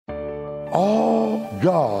All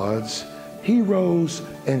God's heroes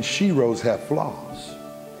and sheroes have flaws.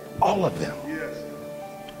 All of them.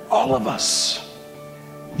 All of us.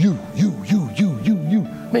 You,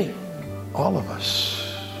 me. All of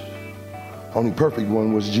us. Only perfect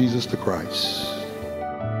one was Jesus the Christ.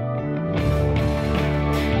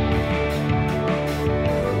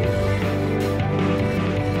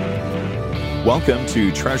 Welcome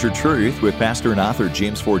to Treasure Truth with Pastor and author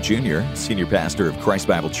James Ford Jr., Senior Pastor of Christ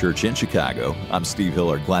Bible Church in Chicago. I'm Steve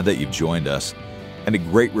Hiller. Glad that you've joined us. And a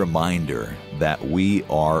great reminder that we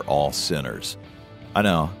are all sinners. I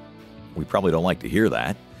know, we probably don't like to hear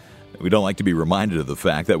that. We don't like to be reminded of the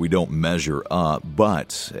fact that we don't measure up.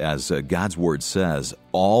 But as God's Word says,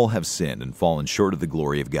 all have sinned and fallen short of the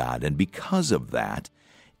glory of God. And because of that,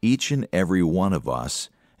 each and every one of us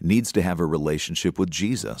needs to have a relationship with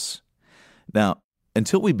Jesus. Now,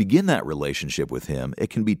 until we begin that relationship with Him, it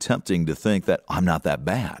can be tempting to think that I'm not that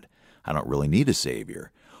bad. I don't really need a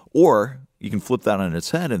Savior. Or you can flip that on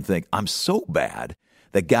its head and think, I'm so bad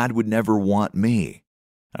that God would never want me.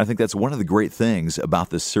 And I think that's one of the great things about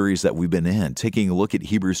this series that we've been in, taking a look at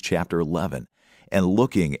Hebrews chapter 11 and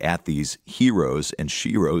looking at these heroes and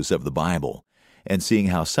sheroes of the Bible and seeing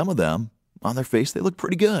how some of them, on their face, they look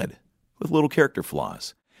pretty good with little character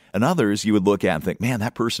flaws. And others you would look at and think, man,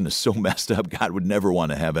 that person is so messed up, God would never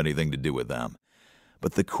want to have anything to do with them.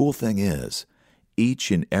 But the cool thing is,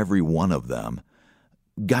 each and every one of them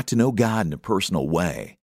got to know God in a personal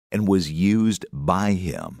way and was used by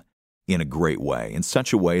Him in a great way, in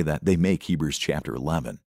such a way that they make Hebrews chapter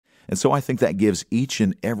 11. And so I think that gives each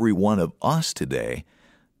and every one of us today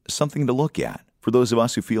something to look at. For those of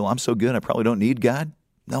us who feel, I'm so good, I probably don't need God.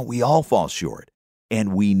 No, we all fall short,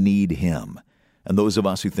 and we need Him. And those of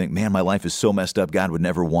us who think, man, my life is so messed up, God would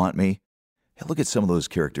never want me. Hey, look at some of those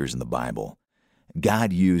characters in the Bible.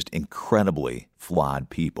 God used incredibly flawed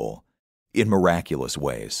people in miraculous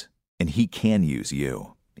ways, and He can use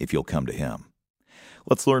you if you'll come to Him.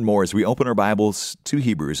 Let's learn more as we open our Bibles to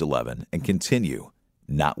Hebrews 11 and continue,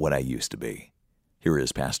 Not What I Used to Be. Here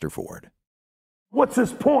is Pastor Ford. What's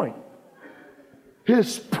his point?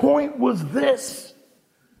 His point was this,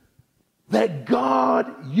 that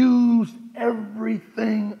God used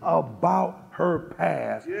everything about her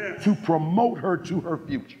past to promote her to her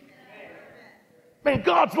future. Man,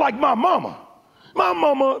 God's like my mama. My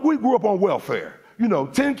mama, we grew up on welfare.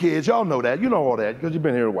 10 kids, y'all know that. You know all that because you've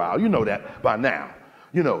been here a while. You know that by now.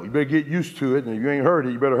 You better get used to it, and if you ain't heard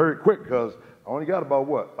it, you better hurry it quick because I only got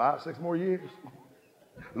about, 5, 6 more years?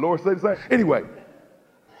 Lord say the same. Anyway,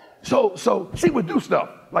 so she would do stuff.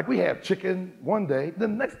 Like we had chicken one day,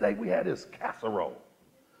 then the next day we had this casserole.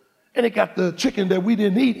 And it got the chicken that we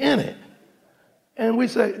didn't eat in it. And we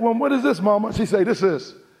say, well, what is this, Mama? She say, this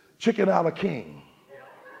is chicken a la king.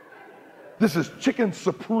 This is chicken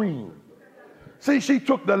supreme. See, she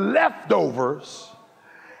took the leftovers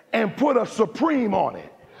and put a supreme on it.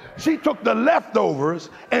 She took the leftovers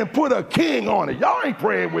and put a king on it. Y'all ain't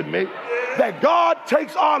praying with me. That God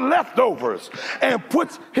takes our leftovers and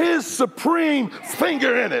puts His supreme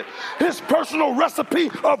finger in it. His personal recipe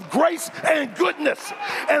of grace and goodness.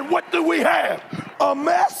 And what do we have? A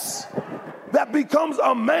mess that becomes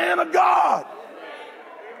a man of God.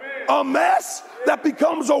 A mess that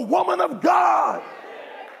becomes a woman of God.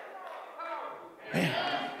 Man.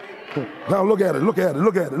 Now look at it.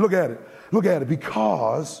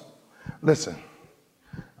 Because, listen,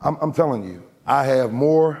 I'm telling you, I have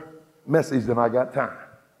more message than I got time.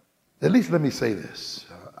 At least let me say this.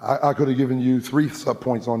 I could have given you 3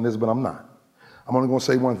 subpoints on this, but I'm not. I'm only going to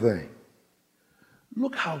say one thing.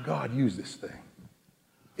 Look how God used this thing.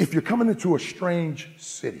 If you're coming into a strange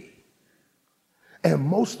city, and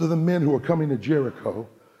most of the men who are coming to Jericho,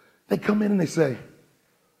 they come in and they say,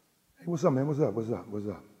 hey, what's up, man? What's up?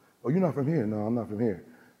 Oh, you're not from here? No, I'm not from here.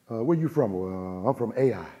 Where you from? I'm from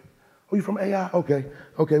AI. Oh, you from AI? Okay.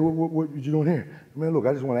 What you doing here? Man, look,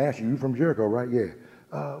 I just want to ask you from Jericho, right? Yeah.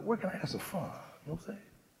 Where can I have some fun? You know what I'm saying?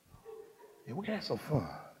 Yeah, we can have some fun.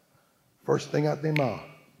 First thing out their mouth,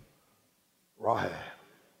 Rahab.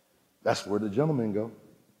 That's where the gentlemen go.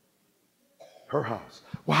 Her house.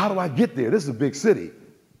 Well, how do I get there? This is a big city.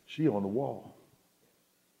 She on the wall.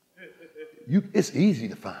 It's easy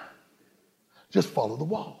to find. Just follow the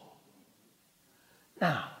wall.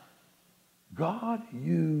 Now, God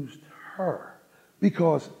used her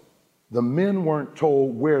because the men weren't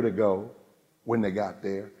told where to go when they got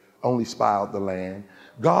there, only spy out the land.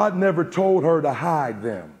 God never told her to hide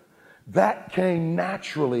them. That came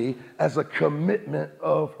naturally as a commitment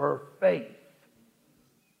of her faith.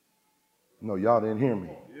 No, y'all didn't hear me.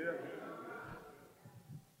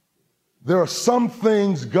 There are some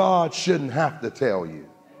things God shouldn't have to tell you.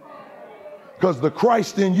 Because the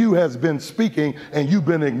Christ in you has been speaking and you've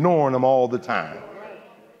been ignoring him all the time.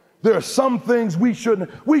 There are some things we should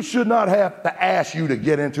not have to ask you to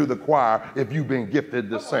get into the choir if you've been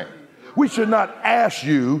gifted to sing. We should not ask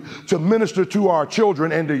you to minister to our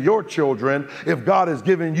children and to your children if God has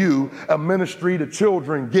given you a ministry to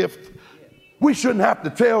children gift. We shouldn't have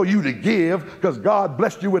to tell you to give because God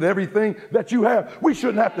blessed you with everything that you have. We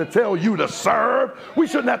shouldn't have to tell you to serve. We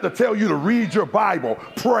shouldn't have to tell you to read your Bible,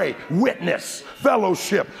 pray, witness,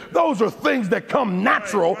 fellowship. Those are things that come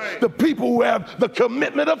natural to people who have the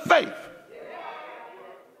commitment of faith.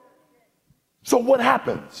 So what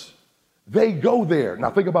happens? They go there.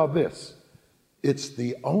 Now think about this. It's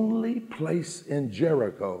the only place in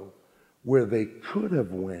Jericho where they could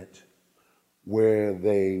have went where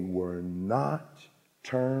they were not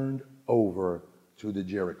turned over to the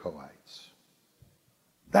Jerichoites.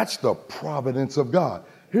 That's the providence of God.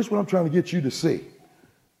 Here's what I'm trying to get you to see.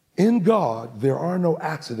 In God, there are no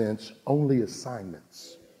accidents, only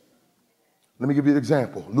assignments. Let me give you an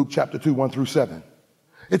example. Luke chapter 2, 1 through 7.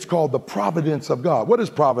 It's called the providence of God. What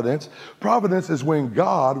is providence? Providence is when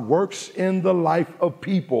God works in the life of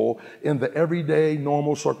people in the everyday,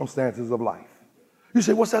 normal circumstances of life. You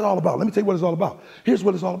say, what's that all about? Let me tell you what it's all about. Here's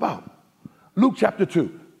what it's all about. Luke chapter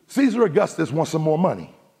 2. Caesar Augustus wants some more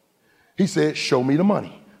money. He said, show me the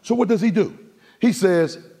money. So what does he do? He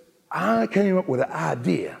says, I came up with an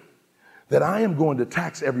idea that I am going to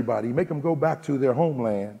tax everybody, make them go back to their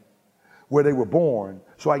homeland where they were born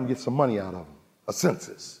so I can get some money out of them, a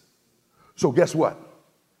census. So guess what?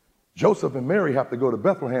 Joseph and Mary have to go to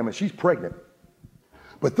Bethlehem and she's pregnant.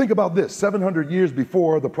 But think about this. 700 years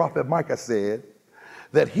before, the prophet Micah said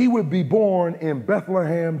that he would be born in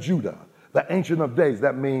Bethlehem, Judah, the Ancient of Days.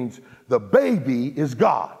 That means the baby is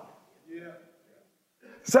God.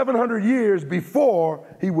 700 years before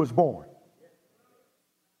he was born.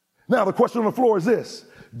 Now, the question on the floor is this.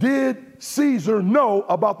 Did Caesar know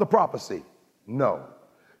about the prophecy? No.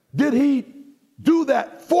 Did he do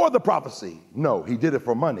that for the prophecy? No, he did it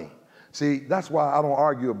for money. See, that's why I don't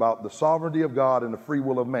argue about the sovereignty of God and the free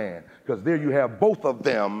will of man, because there you have both of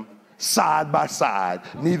them side by side,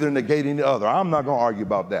 neither negating the other. I'm not going to argue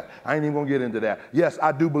about that. I ain't even going to get into that. Yes,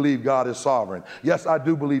 I do believe God is sovereign. Yes, I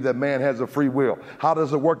do believe that man has a free will. How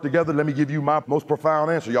does it work together? Let me give you my most profound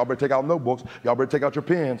answer. Y'all better take out notebooks. Y'all better take out your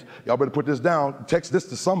pens. Y'all better put this down. Text this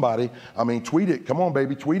to somebody. I mean, tweet it. Come on,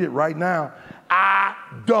 baby. Tweet it right now. I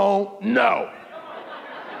don't know.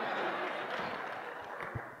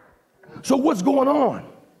 So what's going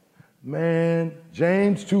on? Man,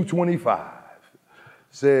 James 2:25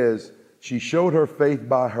 says she showed her faith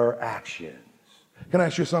by her actions. Can I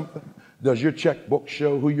ask you something? Does your checkbook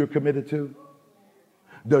show who you're committed to?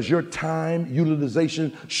 Does your time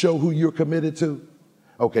utilization show who you're committed to?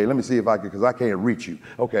 Okay, let me see if I can, because I can't reach you.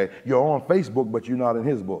 Okay, you're on Facebook, but you're not in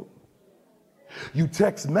his book. You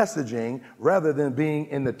text messaging rather than being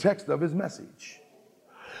in the text of his message.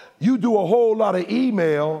 You do a whole lot of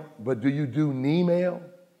email, but do you do email?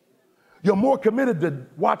 You're more committed to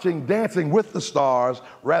watching Dancing with the Stars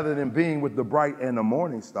rather than being with the bright and the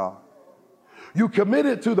morning star. You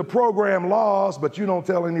committed to the program Laws, but you don't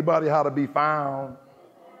tell anybody how to be found.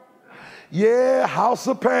 Yeah, House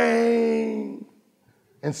of Pain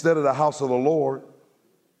instead of the house of the Lord.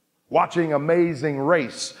 Watching Amazing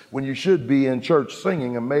Race when you should be in church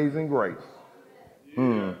singing Amazing Grace.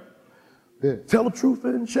 Yeah. Tell the truth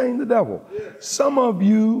and shame the devil. Some of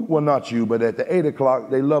you, well, not you, but at the 8 o'clock,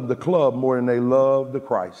 they love the club more than they love the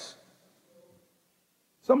Christ.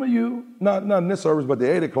 Some of you, not in this service, but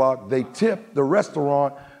the 8 o'clock, they tip the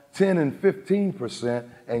restaurant 10 and 15%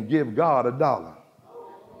 and give God $1.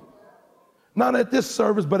 Not at this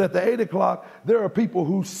service, but at the 8 o'clock, there are people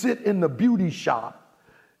who sit in the beauty shop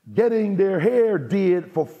getting their hair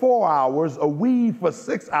did for 4 hours, a weave for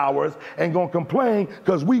 6 hours, and gonna complain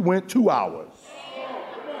because we went 2 hours.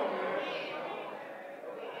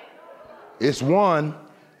 It's one.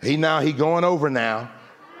 He going over now.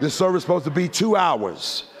 This service is supposed to be 2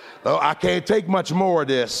 hours. Oh, I can't take much more of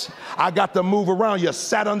this. I got to move around. You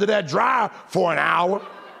sat under that dryer for an hour.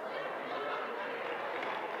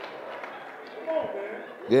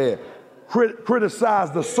 Yeah. Criticize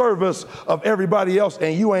the service of everybody else,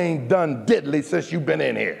 and you ain't done diddly since you've been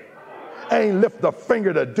in here. Ain't lift a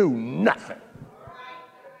finger to do nothing.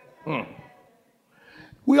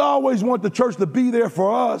 We always want the church to be there for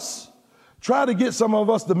us. Try to get some of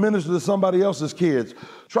us to minister to somebody else's kids.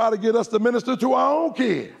 Try to get us to minister to our own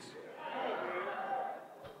kids.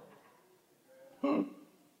 Let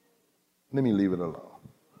me leave it alone.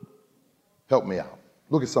 Help me out.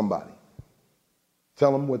 Look at somebody.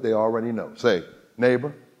 Tell them what they already know. Say,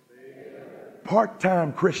 neighbor,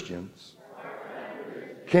 part-time Christians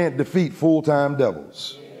can't defeat full-time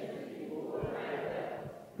devils.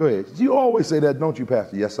 Go ahead. You always say that, don't you,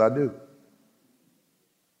 Pastor? Yes, I do.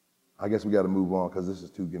 I guess we got to move on because this is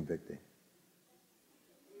too convicting.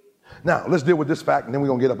 Now, let's deal with this fact, and then we're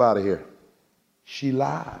going to get up out of here. She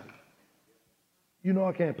lied. You know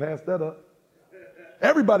I can't pass that up.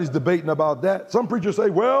 Everybody's debating about that. Some preachers say,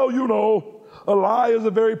 well, you know, a lie is a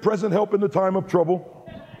very present help in the time of trouble.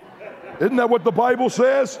 Isn't that what the Bible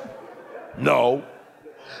says? No.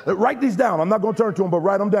 Write these down. I'm not going to turn to them, but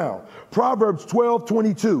write them down. Proverbs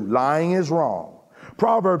 12:22, lying is wrong.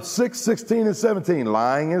 Proverbs 6:16 and 17,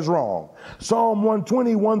 lying is wrong. Psalm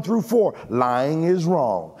 121 through 4, lying is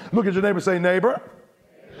wrong. Look at your neighbor, say, neighbor,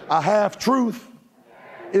 a half truth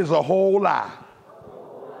is a whole lie.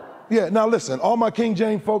 Yeah, now listen, all my King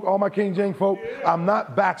James folk, I'm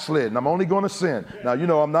not backsliding. I'm only going to sin. Now, you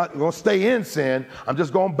know, I'm not going to stay in sin. I'm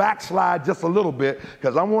just going to backslide just a little bit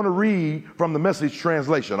because I want to read from the Message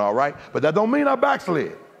translation, all right? But that don't mean I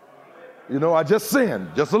backslid. You know, I just sinned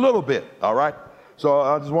just a little bit, all right? So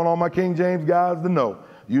I just want all my King James guys to know,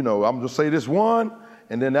 you know, I'm going to say this one,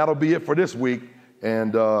 and then that'll be it for this week.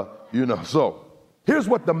 And, you know, so here's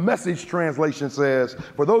what the Message translation says.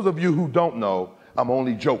 For those of you who don't know, I'm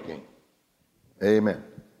only joking. Amen.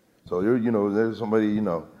 So, you know, there's somebody, you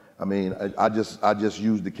know, I mean, I just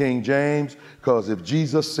use the King James because if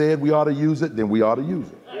Jesus said we ought to use it, then we ought to use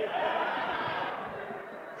it.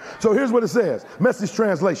 So here's what it says. Message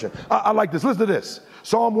translation. I like this. Listen to this.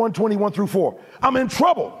 Psalm 121 through 4. I'm in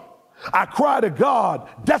trouble. I cry to God,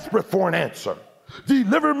 desperate for an answer.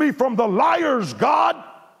 Deliver me from the liars, God.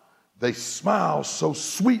 They smile so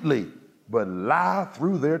sweetly, but lie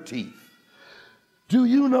through their teeth. Do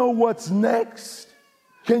you know what's next?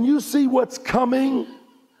 Can you see what's coming?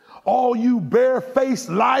 All you bare-faced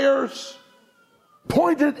liars,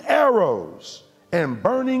 pointed arrows and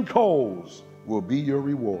burning coals will be your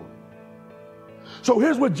reward. So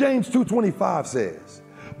here's what James 2:25 says.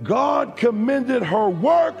 God commended her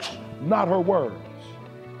works, not her words.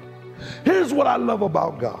 Here's what I love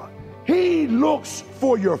about God. He looks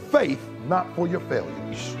for your faith, not for your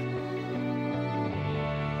failures.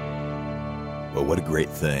 Well, what a great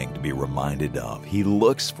thing to be reminded of. He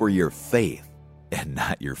looks for your faith and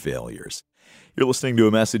not your failures. You're listening to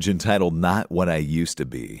a message entitled Not What I Used to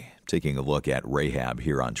Be, taking a look at Rahab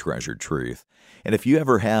here on Treasured Truth. And if you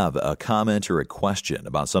ever have a comment or a question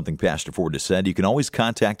about something Pastor Ford has said, you can always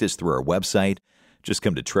contact us through our website. Just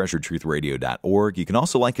come to treasuredtruthradio.org. You can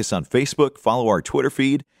also like us on Facebook, follow our Twitter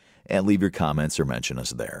feed, and leave your comments or mention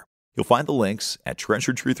us there. You'll find the links at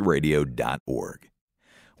treasuredtruthradio.org.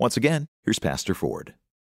 Once again, here's Pastor Ford.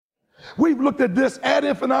 We've looked at this ad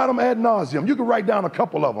infinitum, ad nauseum. You can write down a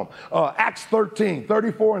couple of them. Acts 13,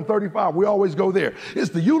 34 and 35. We always go there. It's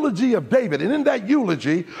the eulogy of David. And in that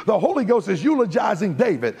eulogy, the Holy Ghost is eulogizing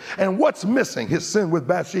David. And what's missing? His sin with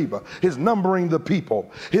Bathsheba, his numbering the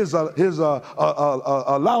people, his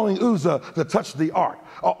allowing Uzzah to touch the ark.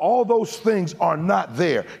 All those things are not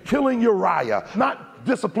there. Killing Uriah, not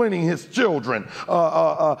disciplining his children,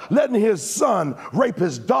 letting his son rape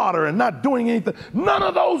his daughter and not doing anything. None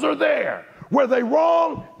of those are there. Were they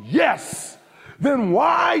wrong? Yes. Then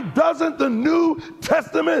why doesn't the New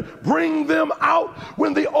Testament bring them out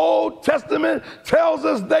when the Old Testament tells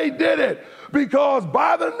us they did it? Because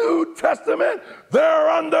by the New Testament, they're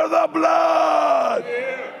under the blood.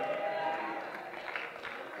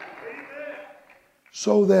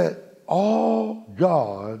 So that all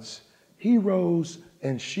God's heroes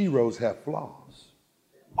and sheroes have flaws.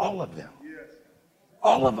 All of them.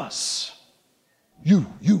 All of us. You,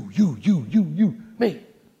 me.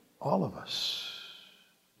 All of us.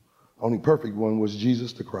 Only perfect one was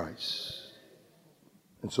Jesus the Christ.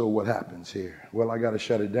 And so what happens here? Well, I got to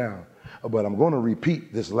shut it down. But I'm going to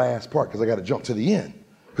repeat this last part because I got to jump to the end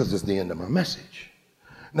because it's the end of my message.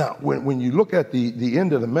 Now, when you look at the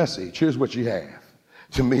end of the message, here's what you have.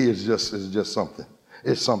 To me, it's just something.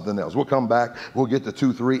 It's something else. We'll come back. We'll get to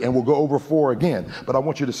 2, 3, and we'll go over 4 again. But I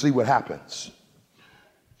want you to see what happens.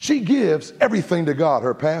 She gives everything to God,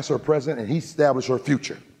 her past, her present, and he established her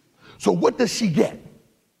future. So what does she get?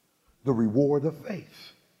 The reward of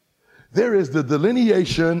faith. There is the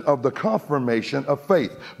delineation of the confirmation of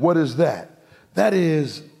faith. What is that? That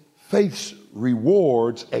is faith's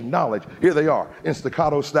rewards acknowledged. Here they are in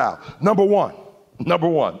staccato style. Number one.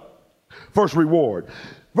 First reward.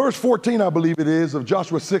 Verse 14, I believe it is, of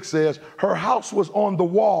Joshua 6 says, her house was on the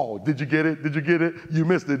wall. Did you get it? Did you get it? You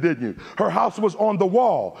missed it, didn't you? Her house was on the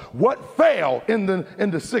wall. What fell in the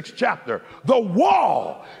 6th chapter? The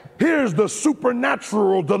wall. Here's the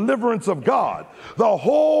supernatural deliverance of God. The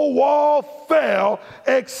whole wall fell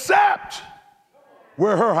except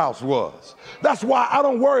where her house was. That's why I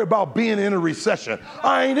don't worry about being in a recession.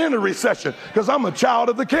 I ain't in a recession because I'm a child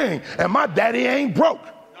of the King, and my daddy ain't broke.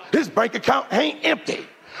 His bank account ain't empty.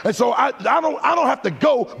 And so I don't have to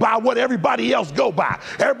go by what everybody else go by.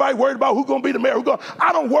 Everybody worried about who's going to be the mayor.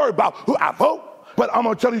 I don't worry about who I vote. But I'm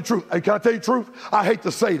going to tell you the truth. Hey, can I tell you the truth? I hate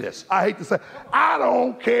to say this. I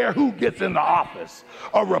don't care who gets in the office.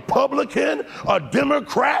 A Republican, a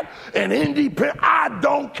Democrat, an independent. I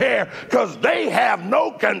don't care, because they have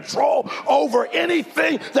no control over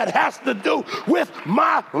anything that has to do with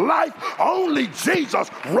my life. Only Jesus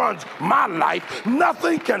runs my life.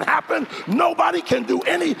 Nothing can happen. Nobody can do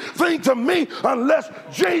anything to me unless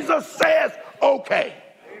Jesus says okay.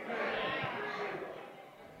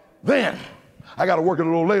 Then I got to work it a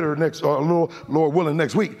little later Lord willing,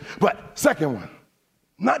 next week. But second one,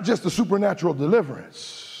 not just a supernatural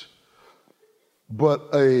deliverance,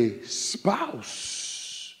 but a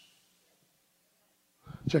spouse.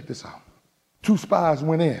 Check this out. 2 spies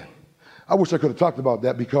went in. I wish I could have talked about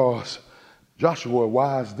that, because Joshua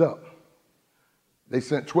wised up. They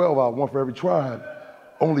sent 12 out, one for every tribe.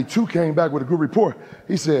 Only 2 came back with a good report.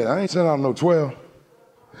 He said, I ain't sent out no 12.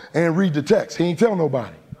 And read the text. He ain't tell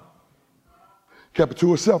nobody. Kept it to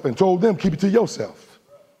himself and told them, keep it to yourself.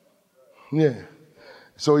 Yeah.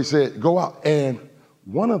 So he said, go out. And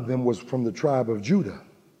one of them was from the tribe of Judah.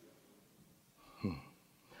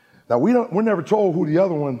 Now, we're never told who the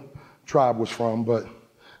other one tribe was from, but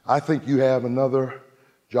I think you have another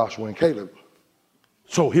Joshua and Caleb.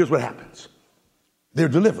 So here's what happens. They're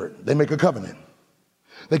delivered. They make a covenant.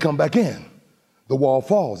 They come back in. The wall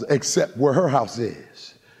falls, except where her house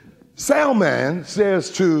is. Salmon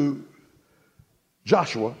says to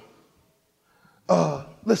Joshua,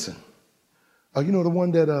 listen, you know the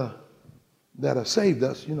one that saved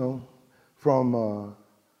us, from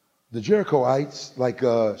the Jerichoites, like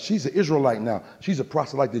she's an Israelite now. She's a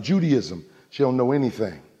proselyte to Judaism. She don't know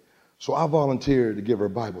anything. So I volunteered to give her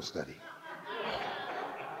Bible study.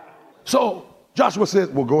 So Joshua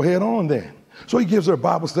said, well, go ahead on then. So he gives her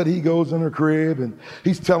Bible study. He goes in her crib and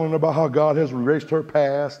he's telling her about how God has erased her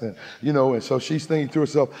past. And, and so she's thinking to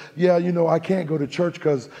herself, yeah, I can't go to church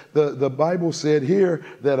because the Bible said here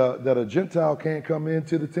that a Gentile can't come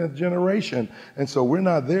into the 10th generation. And so we're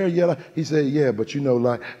not there yet. He said, yeah, but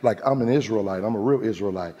like I'm an Israelite. I'm a real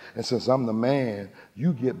Israelite. And since I'm the man,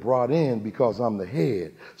 you get brought in because I'm the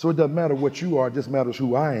head. So it doesn't matter what you are. It just matters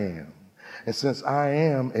who I am. And since I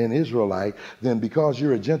am an Israelite, then because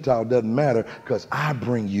you're a Gentile doesn't matter, because I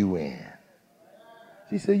bring you in.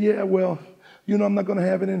 She said, yeah, well, I'm not going to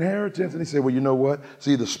have an inheritance. And he said, well, you know what?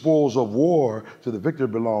 See, the spoils of war to the victor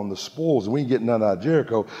belong, the spoils. And we ain't getting none out of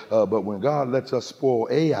Jericho. But when God lets us spoil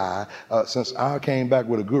Ai, since I came back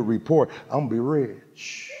with a good report, I'm going to be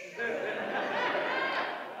rich.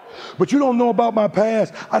 But you don't know about my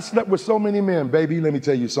past. I slept with so many men, baby. Let me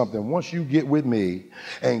tell you something. Once you get with me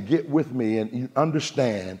and you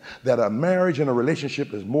understand that a marriage and a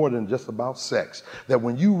relationship is more than just about sex, that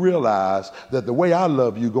when you realize that the way I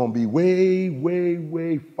love you is going to be way, way,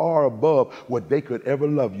 way far above what they could ever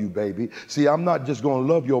love you, baby. See, I'm not just going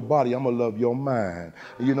to love your body. I'm going to love your mind.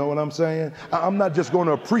 You know what I'm saying? I'm not just going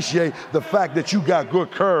to appreciate the fact that you got good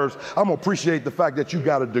curves. I'm going to appreciate the fact that you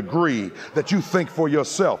got a degree, that you think for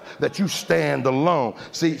yourself, that you stand alone.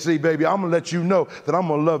 See, baby, I'm going to let you know that I'm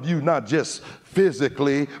going to love you not just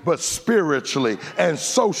physically, but spiritually and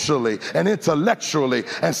socially and intellectually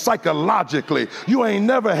and psychologically. You ain't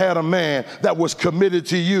never had a man that was committed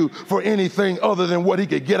to you for anything other than what he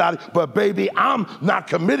could get out of. But baby, I'm not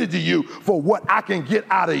committed to you for what I can get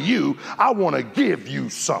out of you. I want to give you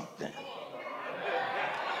something.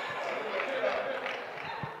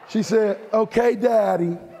 She said, okay,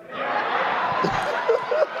 daddy.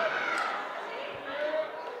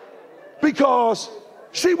 Because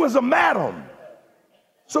she was a madam.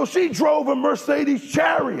 So she drove a Mercedes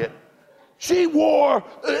chariot. She wore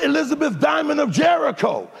Elizabeth Diamond of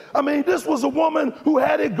Jericho. I mean, this was a woman who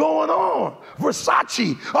had it going on.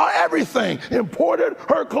 Versace, everything. Imported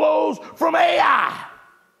her clothes from Ai.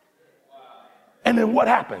 And then what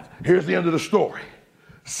happens? Here's the end of the story.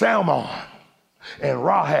 Salmon and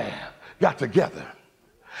Rahab got together.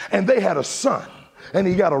 And they had a son. And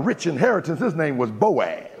he got a rich inheritance. His name was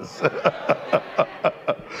Boaz.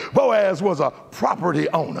 Boaz was a property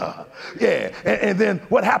owner. Yeah. And then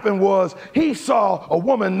what happened was he saw a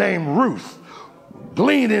woman named Ruth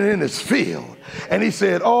gleaning in his field. And he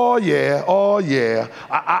said, oh yeah,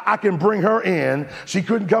 I can bring her in. She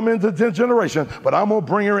couldn't come into the 10th generation, but I'm going to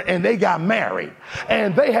bring her in. And they got married.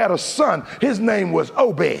 And they had a son. His name was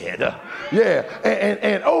Obed. Yeah.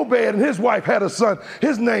 And Obed and his wife had a son.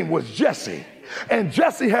 His name was Jesse. And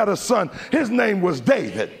Jesse had a son. His name was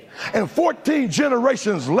David. And 14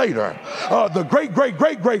 generations later, the great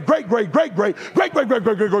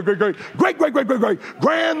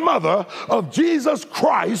grandmother of Jesus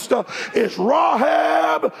Christ is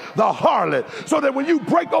Rahab the harlot. So that when you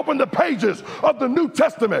break open the pages of the New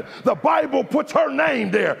Testament, the Bible puts her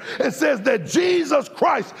name there and says that Jesus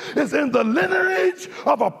Christ is in the lineage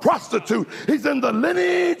of a prostitute. He's in the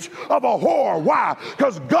lineage of a whore. Why?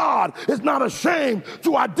 Because God is not ashamed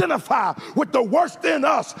to identify with the worst in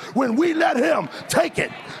us when we let him take it,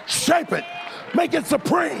 shape it, make it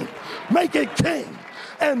supreme, make it king,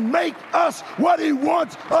 and make us what he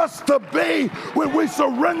wants us to be when we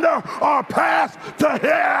surrender our past to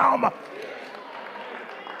him.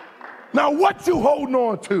 Now, what you holding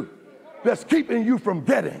on to that's keeping you from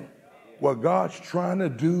getting what God's trying to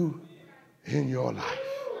do in your life?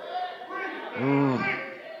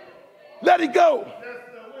 Let it go.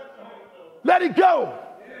 Let it go.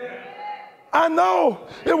 I know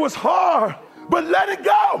it was hard, but let it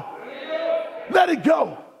go. Let it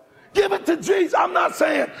go. Give it to Jesus. I'm not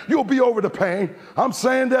saying you'll be over the pain. I'm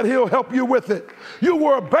saying that he'll help you with it. You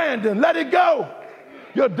were abandoned. Let it go.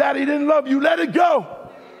 Your daddy didn't love you. Let it go.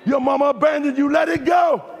 Your mama abandoned you. Let it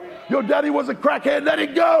go. Your daddy was a crackhead. Let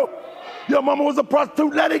it go. Your mama was a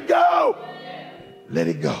prostitute. Let it go. Let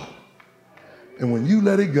it go. And when you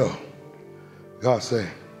let it go, God say,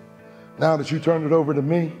 now that you turned it over to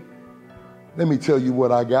me, let me tell you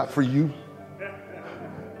what I got for you.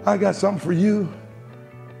 I got something for you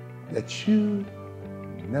that you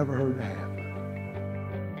never heard to have.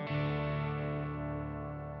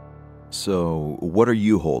 So, what are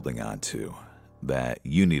you holding on to that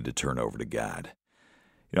you need to turn over to God?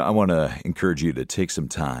 I want to encourage you to take some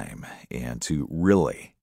time and to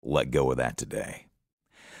really let go of that today.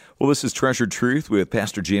 Well, this is Treasured Truth with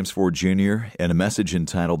Pastor James Ford Jr. and a message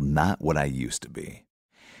entitled, Not What I Used to Be.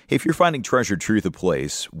 If you're finding Treasured Truth a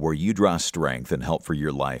place where you draw strength and help for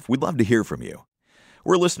your life, we'd love to hear from you.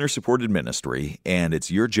 We're a listener-supported ministry, and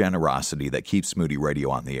it's your generosity that keeps Moody Radio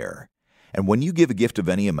on the air. And when you give a gift of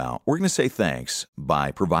any amount, we're going to say thanks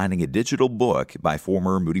by providing a digital book by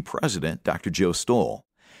former Moody president, Dr. Joe Stoll.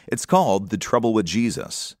 It's called The Trouble with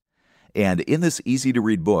Jesus. And in this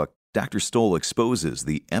easy-to-read book, Dr. Stoll exposes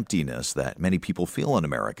the emptiness that many people feel in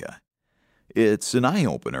America. It's an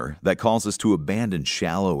eye-opener that calls us to abandon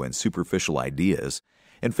shallow and superficial ideas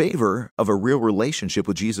in favor of a real relationship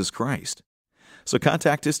with Jesus Christ. So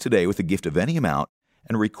contact us today with a gift of any amount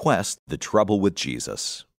and request The Trouble with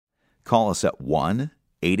Jesus. Call us at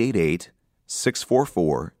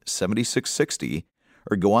 1-888-644-7660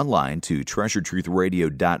 or go online to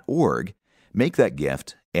treasuredtruthradio.org, make that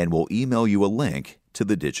gift, and we'll email you a link to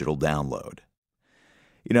the digital download.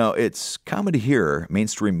 It's common to hear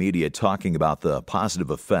mainstream media talking about the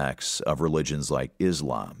positive effects of religions like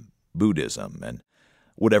Islam, Buddhism, and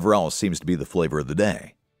whatever else seems to be the flavor of the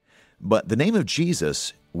day. But the name of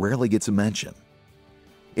Jesus rarely gets a mention.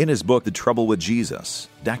 In his book, The Trouble with Jesus,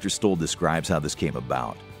 Dr. Stoll describes how this came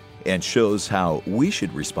about and shows how we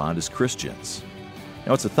should respond as Christians.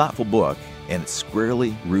 Now, it's a thoughtful book, and it's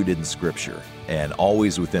squarely rooted in Scripture and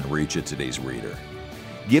always within reach of today's reader.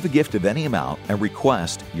 Give a gift of any amount and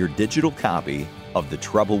request your digital copy of The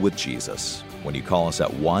Trouble with Jesus when you call us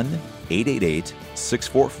at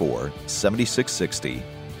 1-888-644-7660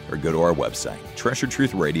 or go to our website,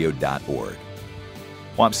 treasuredtruthradio.org.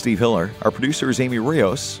 Well, I'm Steve Hiller. Our producer is Amy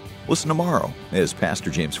Rios. Listen tomorrow as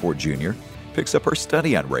Pastor James Ford Jr. picks up our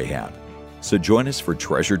study on Rahab. So join us for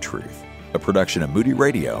Treasured Truth, a production of Moody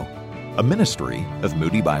Radio, a ministry of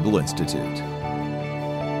Moody Bible Institute.